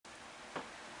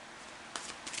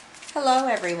Hello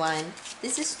everyone,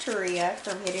 this is Turia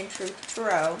from Hidden Truth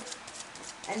Tarot,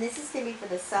 and this is going to be for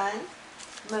the Sun,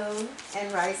 Moon,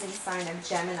 and Rising sign of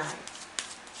Gemini.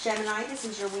 Gemini, this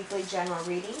is your weekly general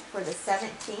reading for the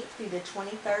 17th through the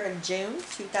 23rd of June,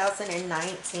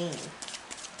 2019.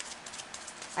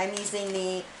 I'm using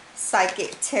the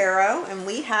Psychic Tarot, and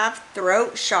we have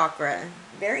Throat Chakra.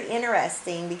 Very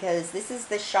interesting because this is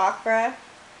the chakra,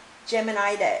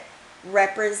 Gemini, that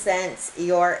represents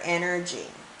your energy.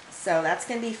 So that's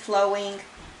going to be flowing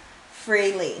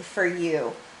freely for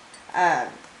you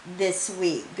this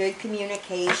week. Good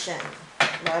communication.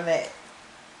 Love it.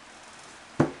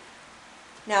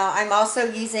 Now, I'm also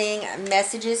using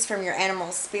messages from your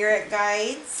animal spirit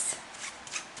guides.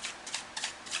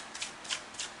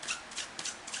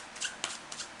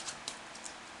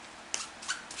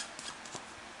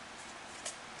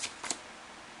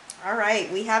 All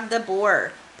right, we have the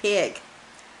boar, pig.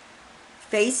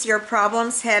 Face your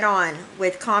problems head on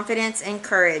with confidence and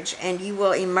courage, and you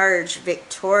will emerge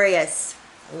victorious.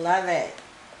 Love it.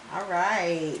 All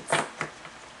right.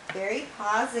 Very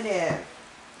positive.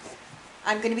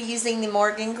 I'm going to be using the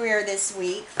Morgan Greer this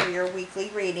week for your weekly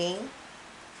reading.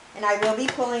 And I will be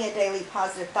pulling a daily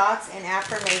positive thoughts and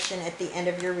affirmation at the end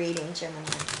of your reading, Gemini.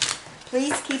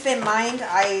 Please keep in mind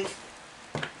I've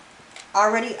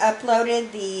already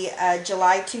uploaded the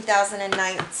July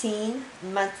 2019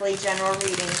 monthly general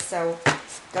reading, so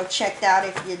go check that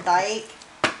if you'd like.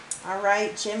 All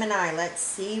right, Gemini, let's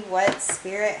see what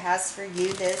Spirit has for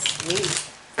you this week.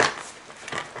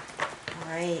 All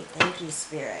right, thank you,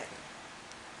 Spirit.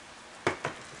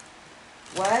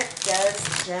 What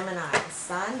does Gemini,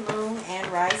 Sun, Moon, and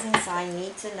Rising sign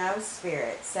need to know,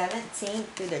 Spirit? 17th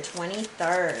through the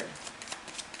 23rd.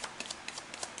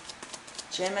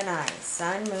 Gemini,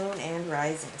 Sun, Moon, and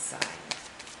Rising sign.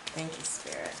 Thank you,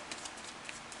 Spirit.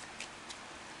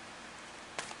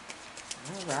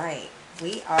 All right.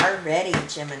 We are ready,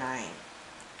 Gemini.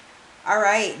 All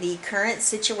right. The current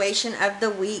situation of the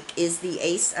week is the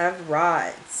Ace of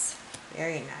Rods.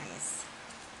 Very nice.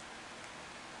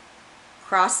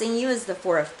 Crossing you is the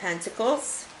Four of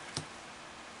Pentacles.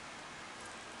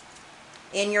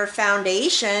 In your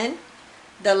foundation,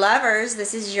 the Lovers,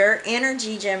 this is your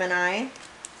energy, Gemini.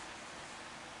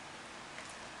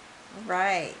 All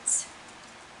right.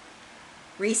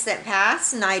 Recent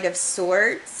past, Knight of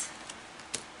Swords.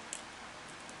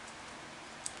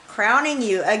 Crowning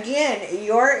you, again,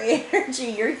 your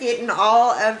energy. You're getting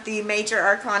all of the major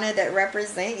arcana that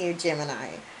represent you,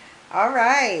 Gemini. All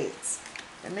right.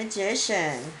 The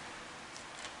Magician.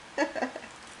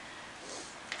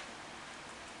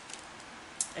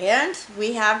 And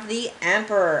we have the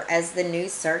Emperor as the new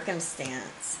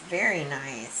circumstance. Very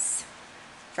nice.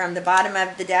 From the bottom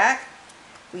of the deck,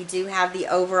 we do have the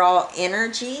overall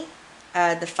energy,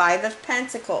 the Five of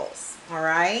Pentacles. All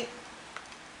right.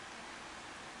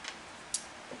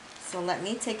 So let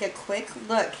me take a quick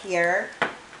look here.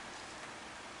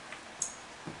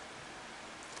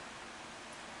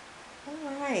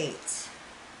 All right.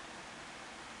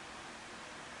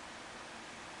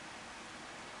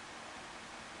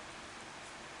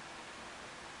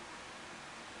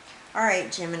 All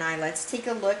right, Gemini, let's take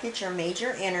a look at your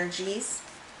major energies.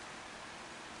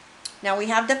 Now we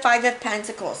have the Five of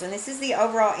Pentacles, and this is the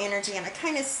overall energy, and I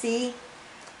kind of see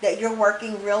that you're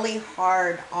working really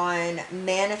hard on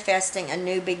manifesting a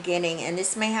new beginning, and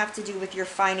this may have to do with your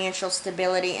financial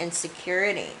stability and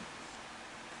security.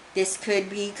 This could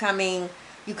be coming,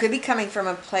 you could be coming from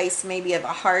a place maybe of a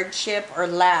hardship or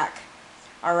lack,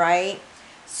 all right?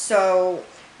 So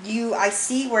I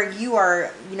see where you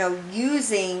are,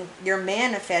 using your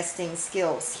manifesting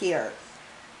skills here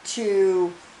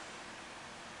to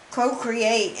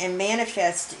co-create and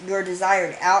manifest your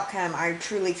desired outcome. I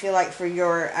truly feel like for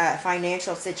your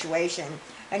financial situation,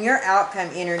 and your outcome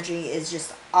energy is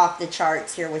just off the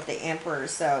charts here with the Emperor.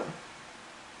 So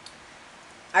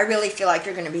I really feel like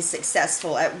you're going to be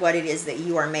successful at what it is that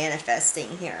you are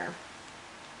manifesting here.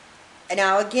 And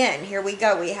now again, here we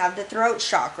go. We have the throat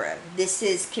chakra. This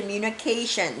is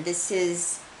communication. This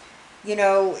is,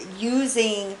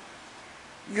 using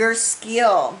your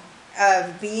skill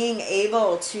of being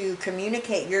able to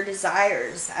communicate your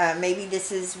desires. Maybe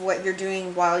this is what you're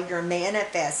doing while you're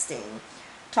manifesting.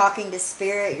 Talking to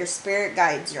Spirit, your spirit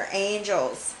guides, your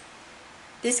angels.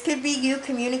 This could be you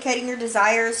communicating your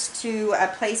desires to a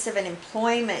place of an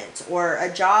employment or a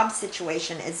job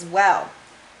situation as well.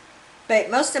 But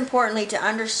most importantly to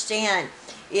understand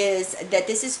is that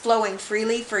this is flowing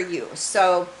freely for you.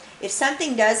 So if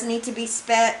something does need to be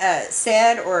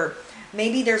said, or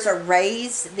maybe there's a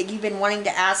raise that you've been wanting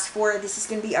to ask for, this is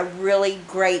going to be a really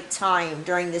great time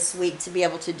during this week to be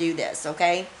able to do this,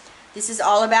 okay? This is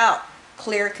all about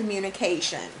clear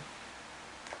communication.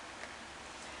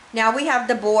 Now we have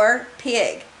the Boar,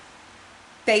 Pig.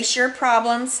 Face your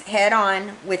problems head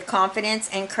on with confidence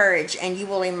and courage, and you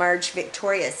will emerge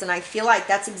victorious. And I feel like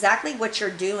that's exactly what you're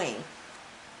doing.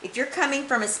 If you're coming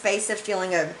from a space of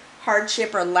feeling of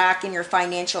hardship or lack in your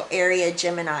financial area,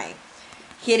 Gemini,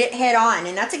 hit it head on.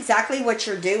 And that's exactly what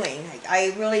you're doing.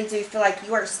 I really do feel like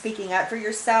you are speaking up for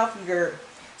yourself. You're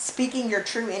speaking your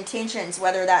true intentions,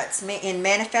 whether that's in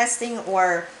manifesting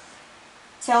or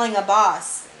telling a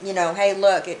boss, you know, hey,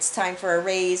 look, it's time for a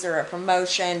raise or a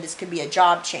promotion. This could be a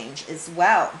job change as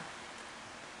well.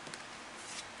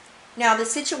 Now, the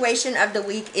situation of the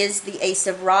week is the Ace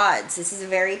of Rods. This is a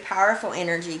very powerful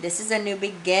energy. This is a new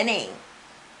beginning.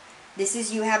 This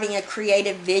is you having a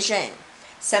creative vision.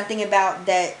 Something about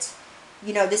that,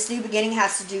 you know, this new beginning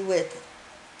has to do with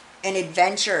an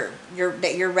adventure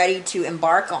that you're ready to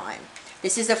embark on.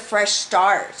 This is a fresh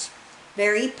start.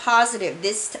 Very positive.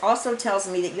 This also tells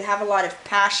me that you have a lot of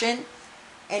passion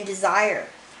and desire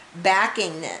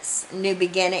backing this new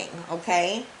beginning,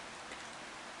 okay?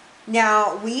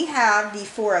 Now, we have the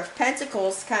Four of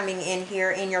Pentacles coming in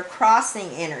here in your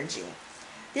crossing energy.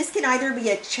 This can either be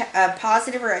a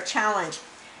positive or a challenge.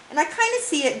 And I kind of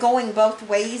see it going both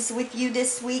ways with you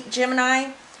this week,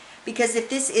 Gemini. Because if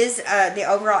this is the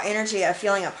overall energy of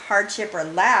feeling of hardship or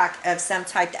lack of some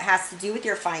type that has to do with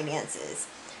your finances.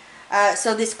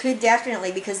 So this could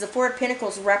definitely, because the Four of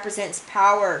Pentacles represents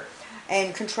power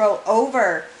and control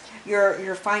over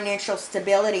your financial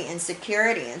stability and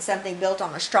security, and something built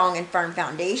on a strong and firm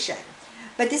foundation.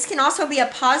 But this can also be a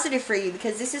positive for you,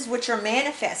 because this is what you're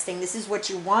manifesting. This is what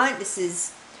you want. This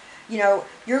is, you know,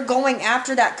 you're going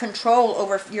after that control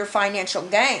over your financial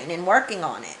gain and working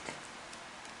on it.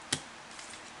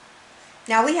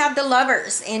 Now we have the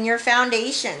Lovers in your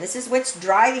foundation. This is what's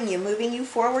driving you, moving you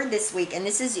forward this week. And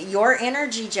this is your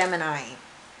energy, Gemini.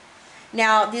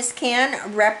 Now this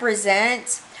can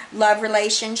represent love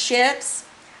relationships.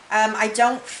 I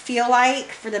don't feel like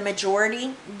for the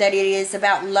majority that it is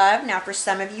about love. Now for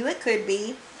some of you it could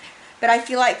be. But I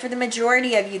feel like for the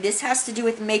majority of you, this has to do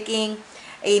with making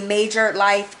a major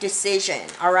life decision.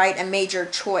 All right, a major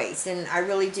choice. And I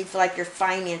really do feel like your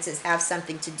finances have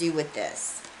something to do with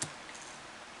this.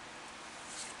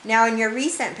 Now, in your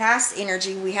recent past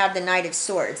energy, we have the Knight of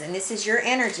Swords. And this is your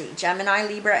energy, Gemini,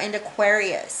 Libra, and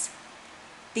Aquarius.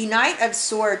 The Knight of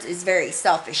Swords is very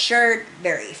self-assured,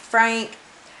 very frank,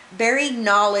 very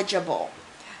knowledgeable.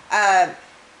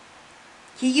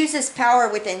 He uses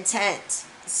power with intent,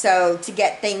 so to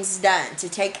get things done, to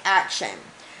take action.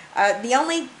 The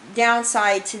only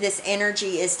downside to this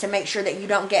energy is to make sure that you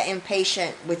don't get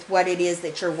impatient with what it is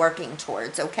that you're working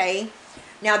towards, okay?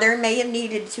 Now, there may have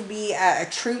needed to be a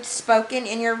truth spoken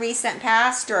in your recent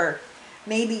past, or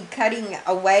maybe cutting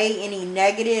away any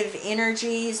negative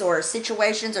energies or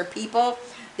situations or people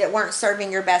that weren't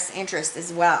serving your best interest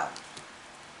as well.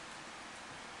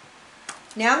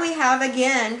 Now we have,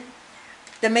 again,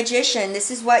 the Magician.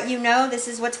 This is what you know. This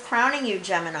is what's crowning you,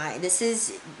 Gemini. This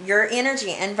is your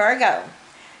energy. And Virgo,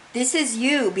 this is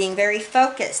you being very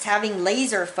focused, having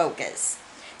laser focus.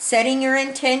 Setting your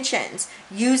intentions,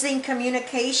 using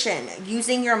communication,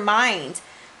 using your mind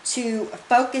to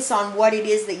focus on what it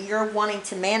is that you're wanting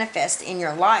to manifest in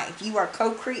your life. You are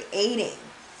co-creating.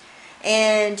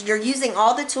 And you're using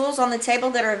all the tools on the table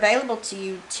that are available to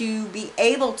you to be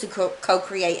able to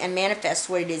co-create and manifest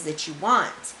what it is that you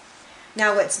want.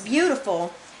 Now, what's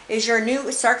beautiful is your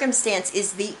new circumstance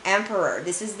is the Emperor.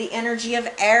 This is the energy of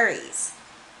Aries.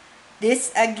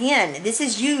 This, again, this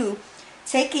is you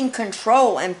taking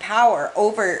control and power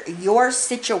over your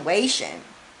situation.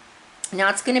 Now,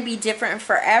 it's going to be different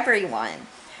for everyone,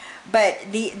 but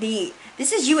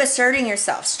this is you asserting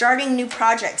yourself, starting new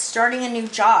projects, starting a new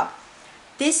job.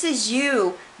 This is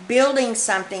you building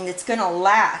something that's going to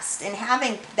last and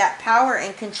having that power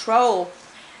and control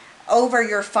over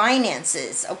your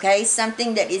finances, okay?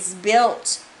 Something that is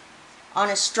built on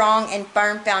a strong and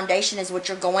firm foundation is what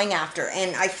you're going after.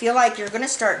 And I feel like you're going to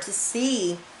start to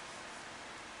see,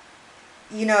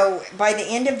 you know, by the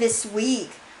end of this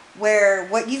week, where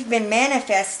what you've been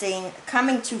manifesting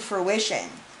coming to fruition.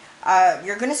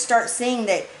 You're going to start seeing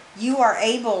that you are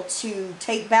able to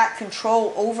take back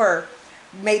control over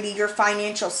maybe your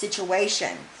financial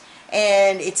situation.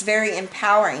 And it's very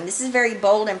empowering. This is very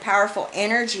bold and powerful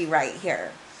energy right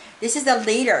here. This is a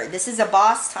leader. This is a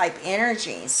boss type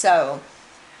energy. So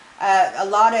a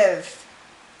lot of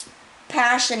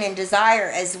passion and desire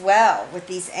as well with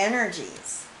these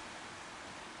energies.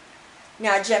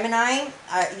 Now, Gemini,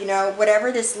 you know,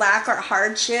 whatever this lack or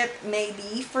hardship may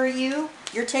be for you,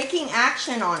 you're taking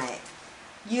action on it.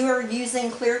 You are using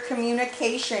clear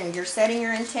communication. You're setting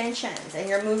your intentions and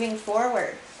you're moving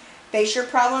forward. Face your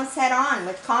problems head on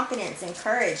with confidence and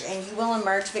courage, and you will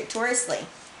emerge victoriously.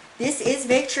 This is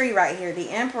victory right here, the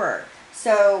Emperor.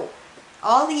 So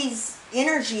all these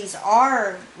energies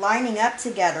are lining up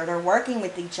together. They're working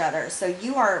with each other. So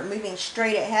you are moving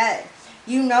straight ahead.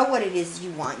 You know what it is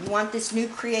you want. You want this new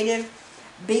creative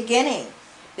beginning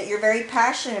that you're very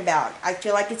passionate about. I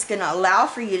feel like it's going to allow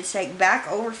for you to take back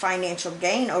over financial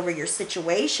gain over your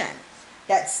situation.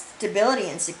 That stability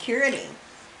and security.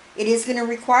 It is going to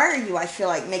require you, I feel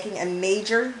like, making a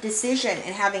major decision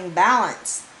and having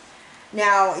balance.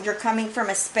 Now, you're coming from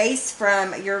a space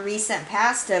from your recent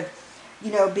past of,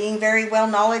 you know, being very well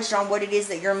knowledgeable on what it is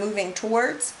that you're moving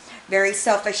towards. Very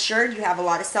self-assured. You have a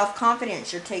lot of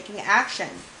self-confidence. You're taking action.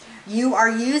 You are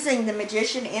using the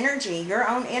magician energy, your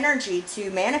own energy,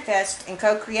 to manifest and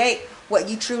co-create what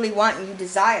you truly want and you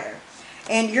desire.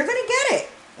 And you're going to get it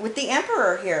with the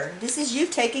Emperor here. This is you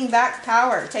taking back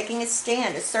power, taking a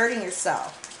stand, asserting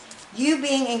yourself. You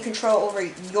being in control over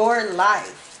your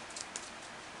life.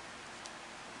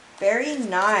 Very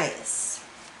nice.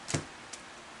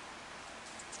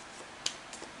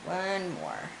 One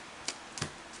more.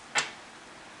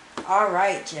 All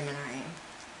right, Gemini.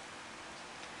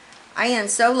 I am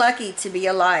so lucky to be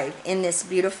alive in this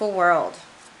beautiful world.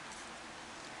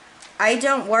 I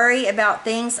don't worry about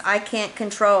things I can't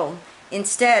control.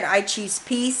 Instead, I choose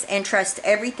peace and trust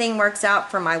everything works out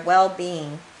for my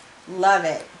well-being. Love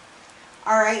it.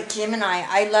 All right, Gemini,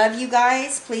 I love you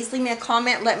guys. Please leave me a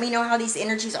comment. Let me know how these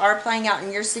energies are playing out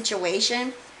in your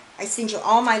situation. I send you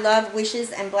all my love,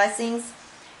 wishes, and blessings.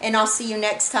 And I'll see you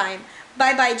next time.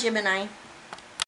 Bye-bye, Gemini.